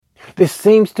There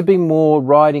seems to be more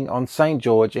riding on St.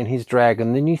 George and his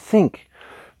dragon than you think.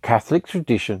 Catholic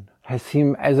tradition has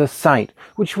him as a saint,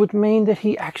 which would mean that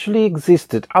he actually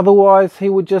existed. Otherwise, he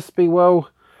would just be, well,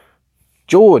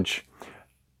 George.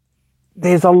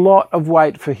 There's a lot of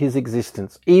weight for his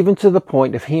existence, even to the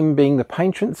point of him being the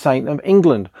patron saint of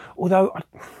England, although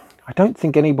I don't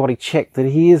think anybody checked that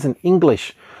he isn't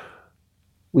English.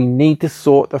 We need to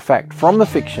sort the fact from the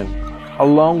fiction,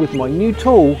 along with my new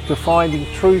tool to finding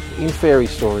truth in fairy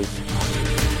stories.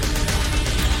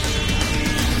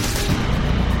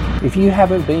 If you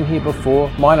haven't been here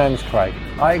before, my name's Craig.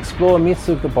 I explore myths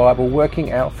of the Bible,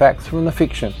 working out facts from the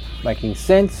fiction, making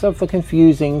sense of the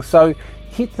confusing, so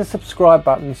hit the subscribe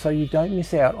button so you don't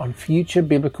miss out on future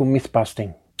biblical myth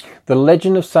busting. The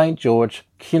legend of St. George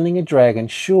killing a dragon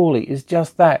surely is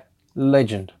just that,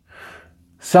 legend.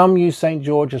 Some use St.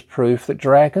 George as proof that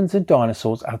dragons and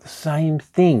dinosaurs are the same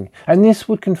thing, and this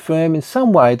would confirm in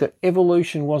some way that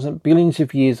evolution wasn't billions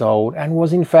of years old and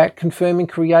was in fact confirming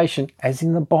creation as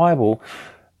in the Bible,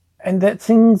 and that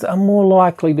things are more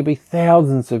likely to be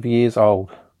thousands of years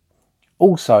old.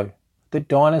 Also, that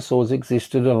dinosaurs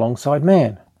existed alongside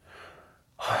man.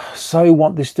 So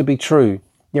want this to be true.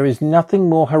 There is nothing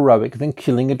more heroic than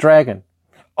killing a dragon.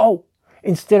 Oh,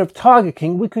 instead of Tiger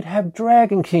King, we could have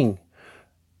Dragon King.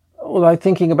 Although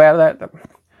thinking about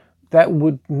that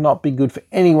would not be good for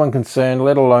anyone concerned,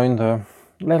 let alone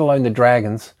the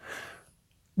dragons.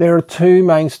 There are two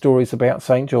main stories about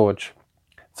St. George.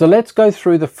 So let's go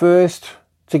through the first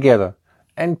together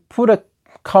and put a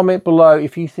comment below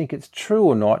if you think it's true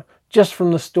or not, just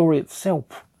from the story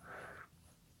itself.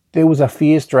 There was a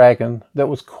fierce dragon that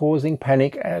was causing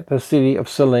panic at the city of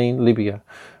Selene, Libya.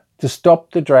 To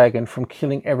stop the dragon from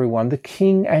killing everyone, the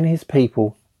king and his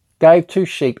people gave 2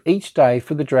 sheep each day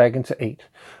for the dragon to eat.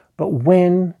 But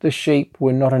when the sheep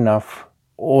were not enough,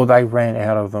 or they ran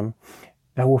out of them,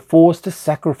 they were forced to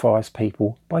sacrifice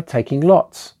people by taking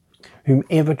lots.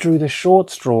 Whomever drew the short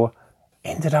straw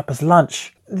ended up as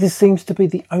lunch. This seems to be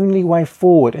the only way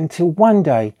forward until one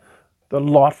day the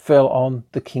lot fell on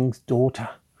the king's daughter.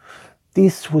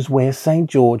 This was where St.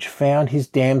 George found his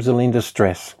damsel in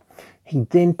distress. He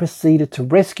then proceeded to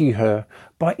rescue her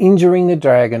by injuring the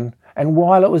dragon, and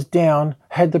while it was down,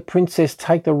 had the princess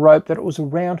take the rope that was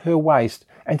around her waist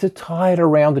and to tie it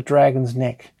around the dragon's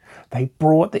neck. They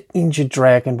brought the injured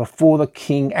dragon before the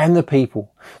king and the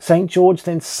people. St. George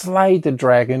then slayed the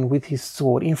dragon with his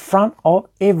sword in front of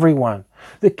everyone.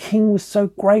 The king was so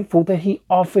grateful that he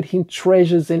offered him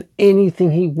treasures and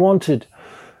anything he wanted.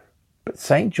 But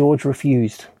St. George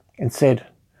refused and said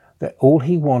that all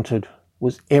he wanted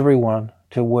was everyone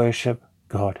to worship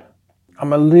God.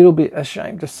 I'm a little bit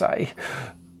ashamed to say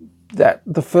that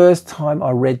the first time I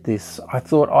read this, I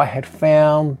thought I had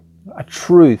found a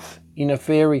truth in a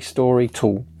fairy story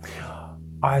tool.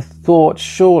 I thought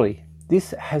surely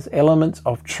this has elements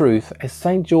of truth, as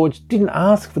St. George didn't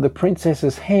ask for the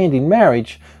princess's hand in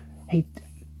marriage. He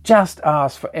just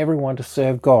asked for everyone to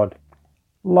serve God.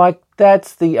 Like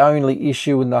that's the only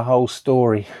issue in the whole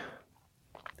story.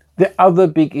 The other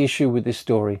big issue with this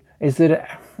story is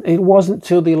that it wasn't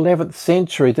till the 11th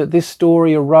century that this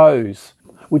story arose,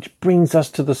 which brings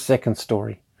us to the second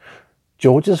story.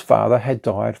 George's father had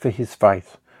died for his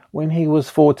faith when he was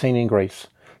 14 in Greece.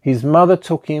 His mother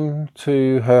took him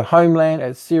to her homeland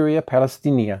at Syria,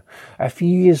 Palestina. A few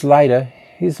years later,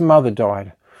 his mother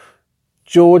died.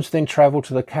 George then travelled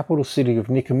to the capital city of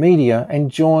Nicomedia and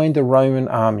joined the Roman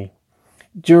army.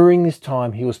 During this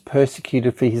time, he was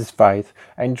persecuted for his faith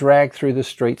and dragged through the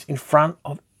streets in front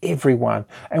of everyone,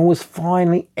 and was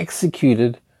finally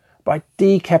executed by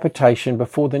decapitation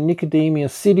before the Nicomedia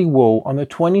city wall on the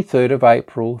 23rd of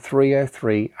April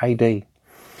 303 AD.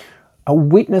 A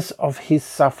witness of his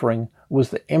suffering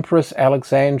was the Empress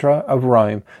Alexandra of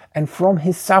Rome, and from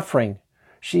his suffering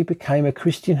she became a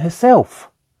Christian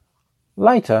herself.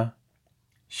 Later,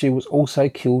 she was also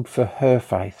killed for her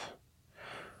faith.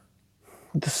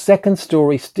 The second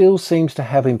story still seems to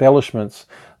have embellishments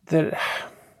that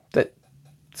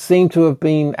seem to have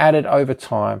been added over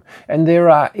time, and there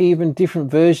are even different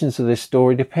versions of this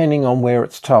story depending on where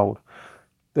it's told.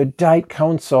 The date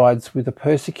coincides with the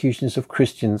persecutions of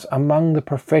Christians among the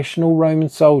professional Roman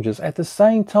soldiers at the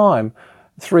same time,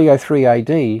 303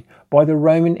 AD, by the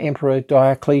Roman Emperor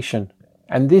Diocletian,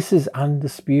 and this is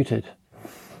undisputed.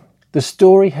 The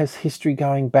story has history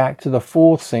going back to the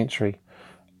 4th century,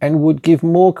 and would give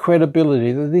more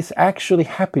credibility that this actually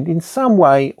happened in some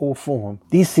way or form.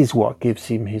 This is what gives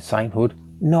him his sainthood.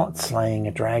 not slaying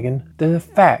a dragon. The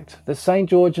fact that St.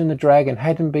 George and the dragon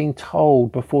hadn't been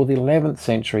told before the 11th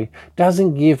century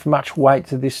doesn't give much weight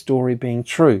to this story being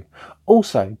true.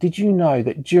 Also, did you know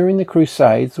that during the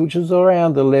Crusades, which was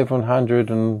around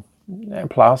 1100 and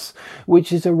plus,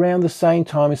 which is around the same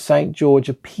time as St. George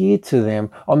appeared to them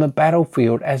on the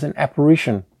battlefield as an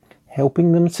apparition,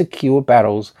 helping them secure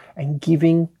battles and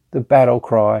giving the battle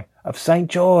cry of St.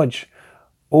 George?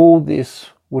 All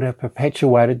this would have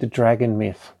perpetuated the dragon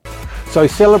myth. So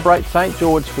celebrate St.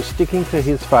 George for sticking to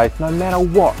his faith no matter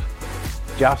what,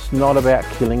 just not about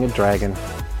killing a dragon.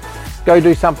 Go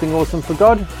do something awesome for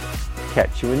God.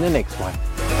 Catch you in the next one.